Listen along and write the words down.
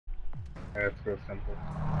Yeah, it's real simple.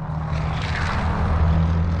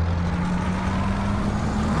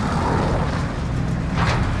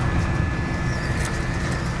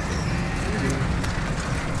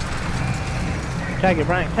 Tag it,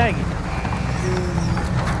 Brian. Tag it.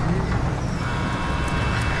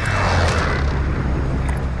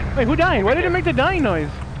 Wait, who died? Why did it make the dying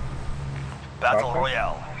noise? Battle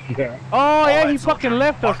Royale. Yeah. Oh, yeah, he Alright, fucking soldier.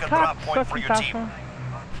 left us. Mark a drop point for Sucking your cock, team. huh?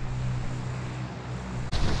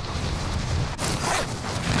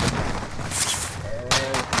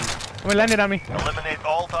 Someone landed on me. Eliminate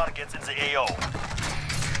all targets in the AO.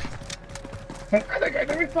 I think I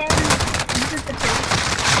never saw you.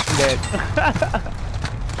 Dead.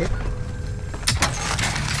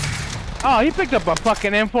 Oh, he picked up a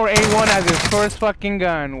fucking M4A1 as his first fucking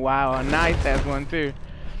gun. Wow, a nice ass one too.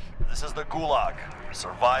 This is the Gulag.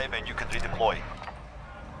 Survive and you can redeploy.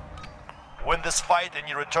 Win this fight and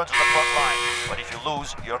you return to the front line. But if you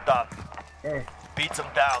lose, you're done. Beat them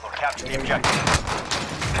down or capture the objective.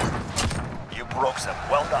 You broke them.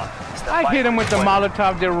 Well done. I hit him with the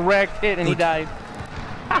Molotov direct hit and he died.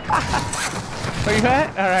 Where you at?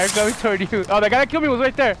 Alright, going toward you. Oh, the guy that killed me was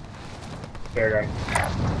right there. There, guy.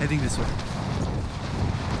 Heading this way.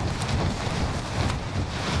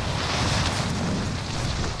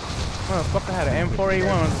 Motherfucker had an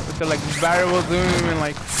M4A1 with the like variable zoom and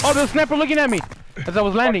like. Oh, there's a sniper looking at me as I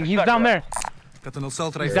was landing. He's down there. Got an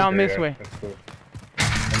assault He's rifle. down Okay, this yeah, way. that's cool.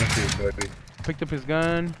 Let me see, buddy. Picked up his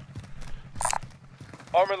gun.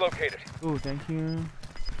 Armor located. Ooh, thank you.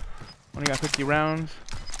 Only got 50 rounds.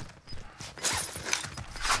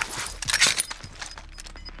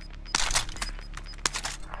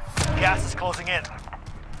 Gas is closing in.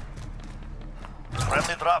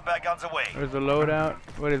 Friendly drop back on the way. There's a loadout.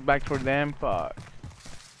 What is back toward them? Fuck.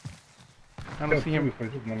 I don't see him.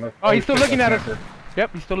 Oh, he's still looking at us.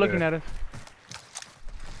 Yep, he's still looking at us.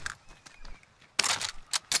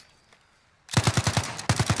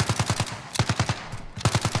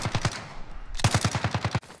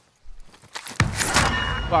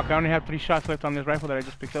 Fuck, I only have 3 shots left on this rifle that I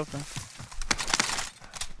just picked up though.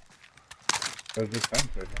 There's this time,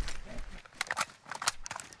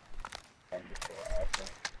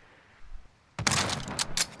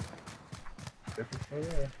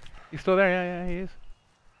 He's still there, yeah, he is.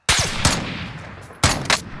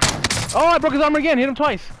 Oh, I broke his armor again, hit him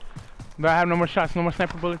twice. But I have no more shots, no more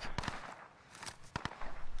sniper bullets.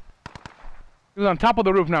 He was on top of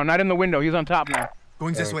the roof now, not in the window, he's on top now.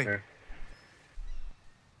 Going this way.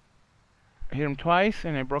 I hit him twice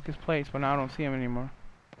and I broke his plates, but now I don't see him anymore.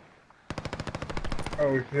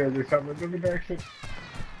 Oh, yeah, there's something in the direction.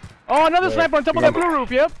 Oh, another sniper on top of that blue roof,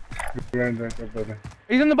 yep.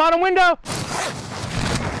 He's in the bottom window.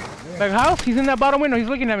 The house, he's in that bottom window, he's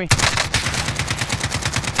looking at me.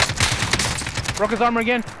 Broke his armor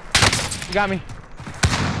again. He got me.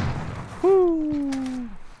 Woo.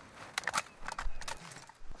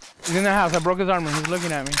 He's in the house, I broke his armor, he's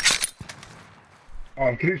looking at me. Oh,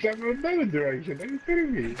 I'm getting shot from another direction. Are you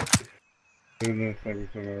kidding me? There's no sniper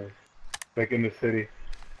somewhere else. Like in the city.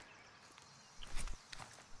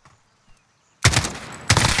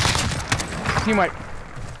 He might.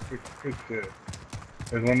 Good shit.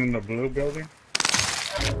 There's one in the blue building.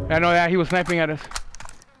 I know that, he was sniping at us.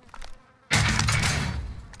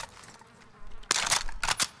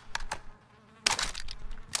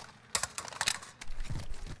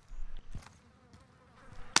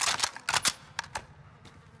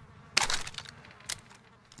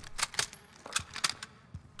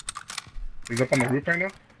 He's up on the roof right now.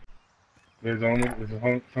 There's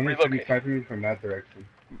someone should be sniping me from that direction.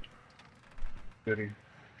 City.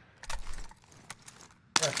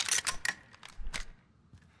 Yeah.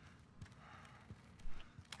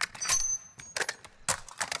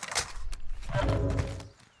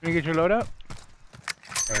 Can you get your load up?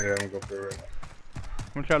 Oh yeah, I'm gonna go for it right now.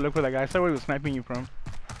 I'm gonna try to look for that guy. I saw where he was sniping you from.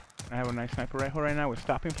 I have a nice sniper rifle right now with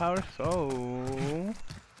stopping power, so...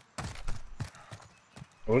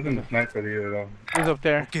 It wasn't the sniper either though. He's up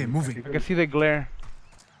there. Okay, moving. I can see the glare.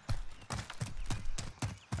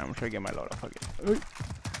 I'm gonna try to get my load up again.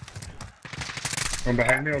 From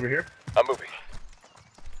behind me over here. I'm moving.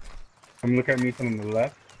 Come look at me from the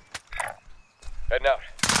left. Heading out.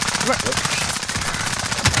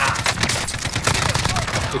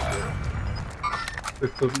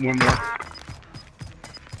 There's one more.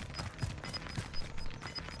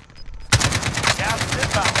 Gas is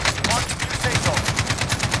inbound. Mark if you say so.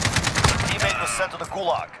 Teammate was sent to the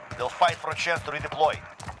Gulag. They'll fight for a chance to redeploy.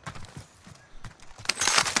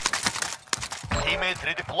 Teammate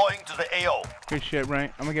redeploying to the AO. Good shit,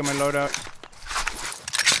 right? I'm gonna get my load out.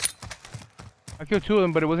 I killed 2 of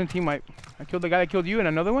them, but it wasn't team wipe. I killed the guy that killed you and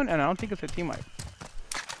another one, and I don't think it's a team wipe.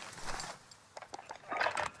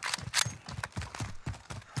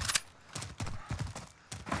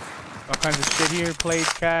 All kinds of shit here,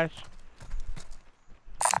 plates, cash.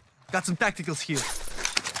 Got some tacticals here.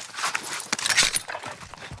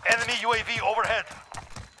 Enemy UAV overhead.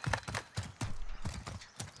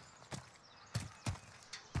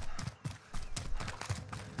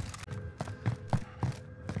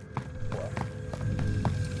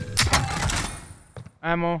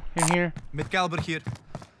 Ammo in here. Mid-caliber here.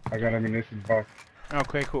 I got ammunition box.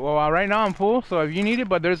 Okay, cool. Well, right now I'm full, so if you need it,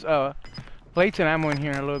 but there's plates and ammo in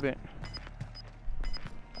here a little bit.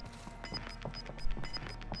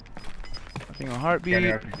 Nothing on heartbeat. Got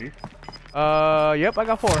any RPG? Yep, I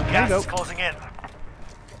got 4. There you Gas go. is closing in.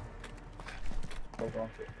 Hold on.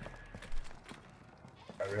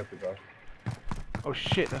 I have to go. Oh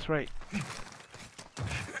shit, that's right.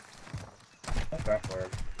 Not that far.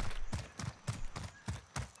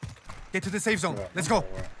 Get to the safe zone. Yeah, Let's go.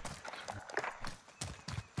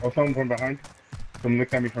 Oh, someone from behind. Someone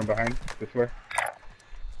looked at me from behind. This way.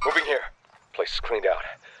 Moving here. Place is cleaned out.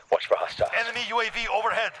 Watch for hostiles. Enemy UAV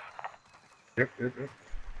overhead. Yep.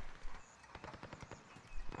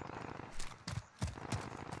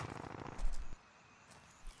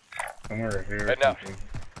 Somewhere right here. Head now.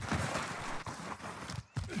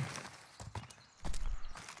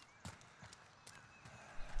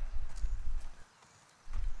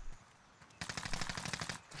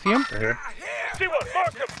 See him? Right here. See one,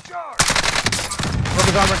 mark him. Broke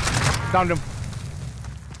his armor. Downed him.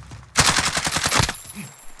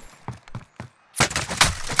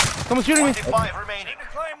 Someone's shooting me. 25 remaining.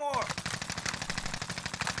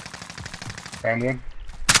 Found one.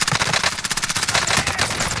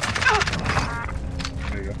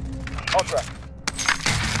 There you go. On track.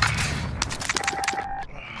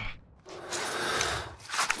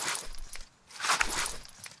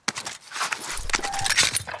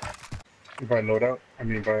 By loadout? I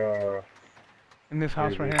mean by In this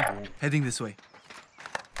house right here. Heading this way.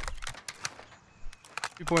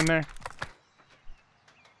 People in there.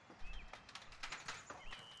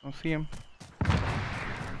 Don't see him.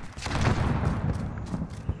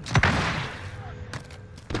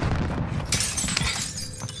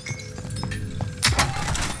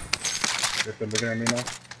 If they're looking at me now.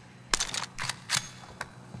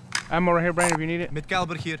 Ammo right here, Brian, if you need it.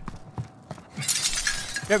 Mid-caliber here.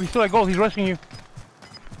 Yep, he's still at gold. He's rushing you.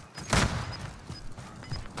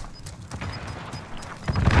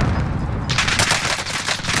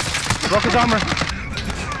 Broke his armor.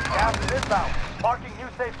 Gas is inbound. Marking new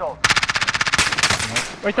safe zone.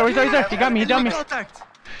 Right there, right there, right there. He got me, he got me. Contact.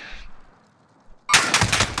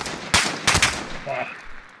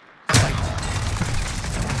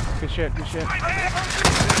 Good shit, good shit.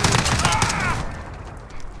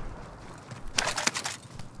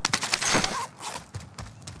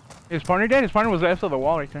 His partner dead? His partner was left of the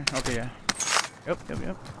wall right there. Okay, yeah. Yep.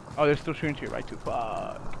 Oh, they're still shooting to your right too.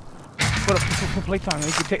 Fuck. Put plates on.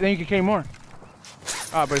 Then you can carry more.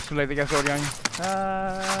 Ah, but it's too late. The guy's already on you.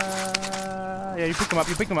 Yeah, you picked him up.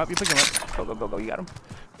 You picked him up. Go. You got him.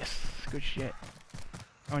 Yes. Good shit.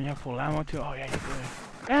 Oh, you have full ammo too. Oh yeah, you're good.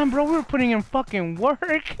 Damn, bro, we were putting in fucking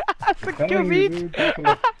work. 6 kills each.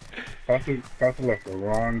 Costa left the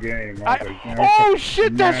wrong game. Oh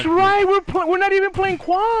shit, that's right. We're not even playing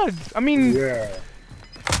quads. I mean, yeah.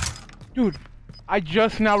 Dude, I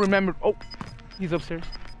just now remembered. Oh, he's upstairs.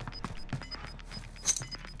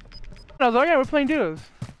 I was like, yeah, we're playing duos.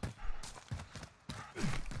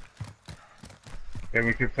 Yeah,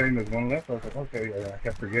 we kept saying there's one left. I was like, okay, I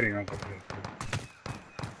kept forgetting. I was like,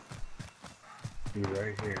 he's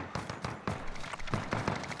right here.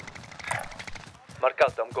 Mark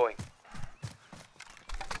out, I'm going.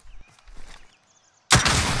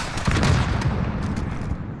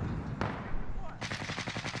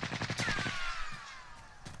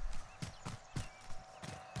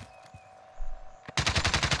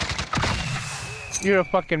 You're a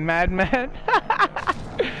fucking madman.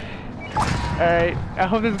 Alright, I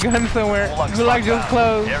hope there's guns somewhere. Gulag just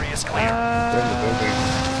closed. Area's clear.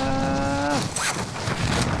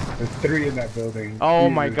 There's 3 in that building. Oh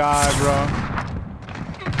Jesus. my god, bro.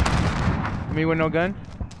 Me with no gun?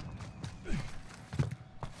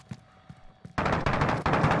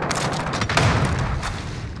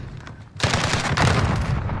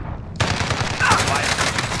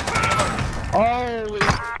 Holy.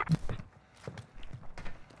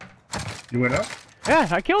 You went up? Yeah,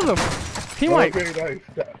 I killed him. Team wipe. Okay, nice.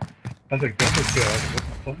 I was like, double kill. What the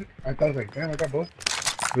fuck? I thought I was like, damn, I got both.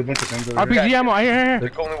 There's a bunch of things over RPG here. ammo, here.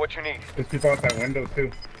 Take only what you need. There's people out that window too.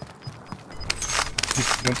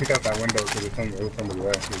 Don't pick out that window because there's somebody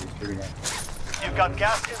there who's shooting at. You've got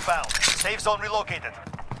gas inbound. Safe zone relocated.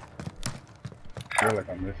 I feel like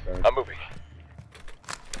I missed that. I'm moving.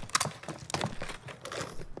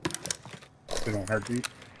 Still on heartbeat.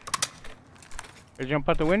 Did you jump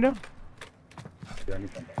out the window? Yeah, let me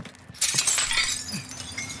come back.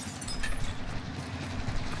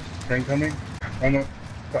 Train coming? Oh no.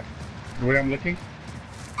 Stop. The way I'm looking?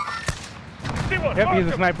 Yep, he's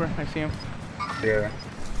a sniper. I see him. Yeah.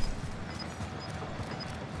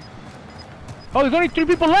 Oh, there's only 3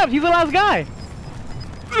 people left. He's the last guy.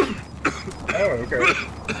 Oh, okay.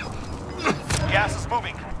 Gas is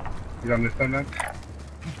moving. You understand that?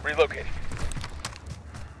 Relocating.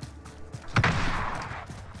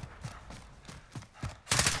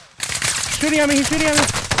 Shooting at me. He's shooting at me.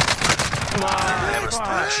 Never stood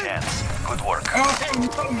a chance. Good work. Oh,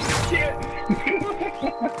 shit!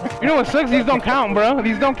 You know what sucks? These don't count, bro.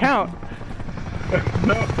 These don't count.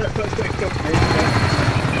 No, that's okay.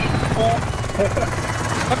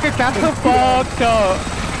 Okay, that's a fucked up.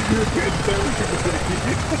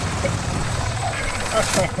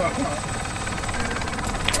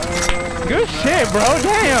 Good shit, bro.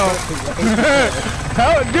 Damn.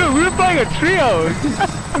 Oh, dude, we were playing a trio.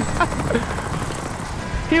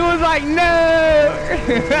 He was like, no.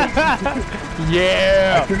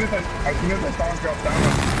 Yeah. As soon as I saw him drop down,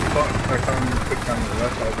 I saw him put down the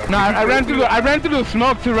left side. No, I ran through the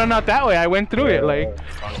smoke to run out that way. I went through it, like.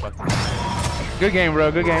 Good game,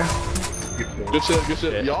 bro. Good game. Good shit, good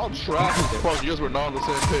shit. Y'all trash as fuck. You guys were not on the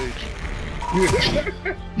same page.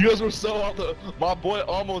 You guys were so out the. My boy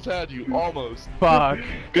almost had you. Almost. Fuck.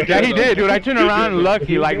 Good Yeah, game, he though. did, dude. I turned around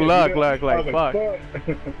lucky, like luck, fuck.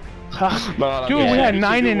 Nah, Dude, yeah, we had good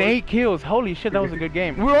 9 shit, and boys. 8 kills. Holy shit, that was a good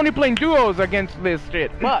game. We were only playing duos against this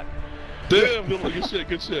shit. Fuck. Damn, good shit,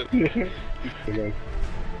 good shit.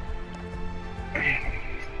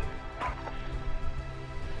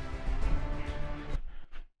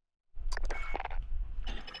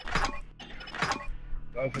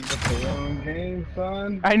 That's the wrong game,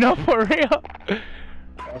 son. I know, for real.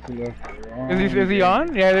 Is he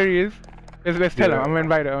on? Yeah, there he is. Let's tell him. I'm gonna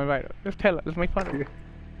invite him. Let's tell him. Let's make fun of him.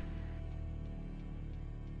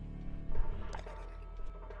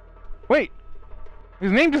 Wait.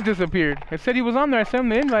 His name just disappeared. It said he was on there. I sent him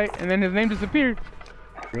the invite, and then his name disappeared.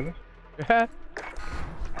 Really? Yeah.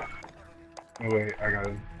 Oh wait, I got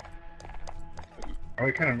him. Oh,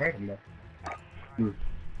 I can't invite him though.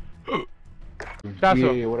 That's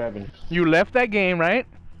Yeah, what happened? You left that game, right?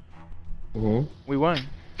 We won.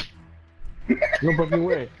 No fucking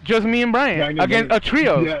way. Just me and Brian against a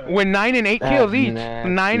trio with 9 and 8 kills each.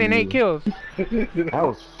 9 and 8 kills. That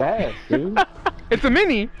was fast, dude. It's a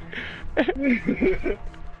mini. But the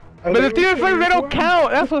Steelers players, they don't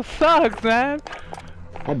count. That's what sucks, man.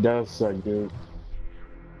 That does suck, dude.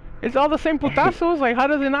 It's all the same putazos. Like, how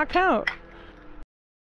does it not count?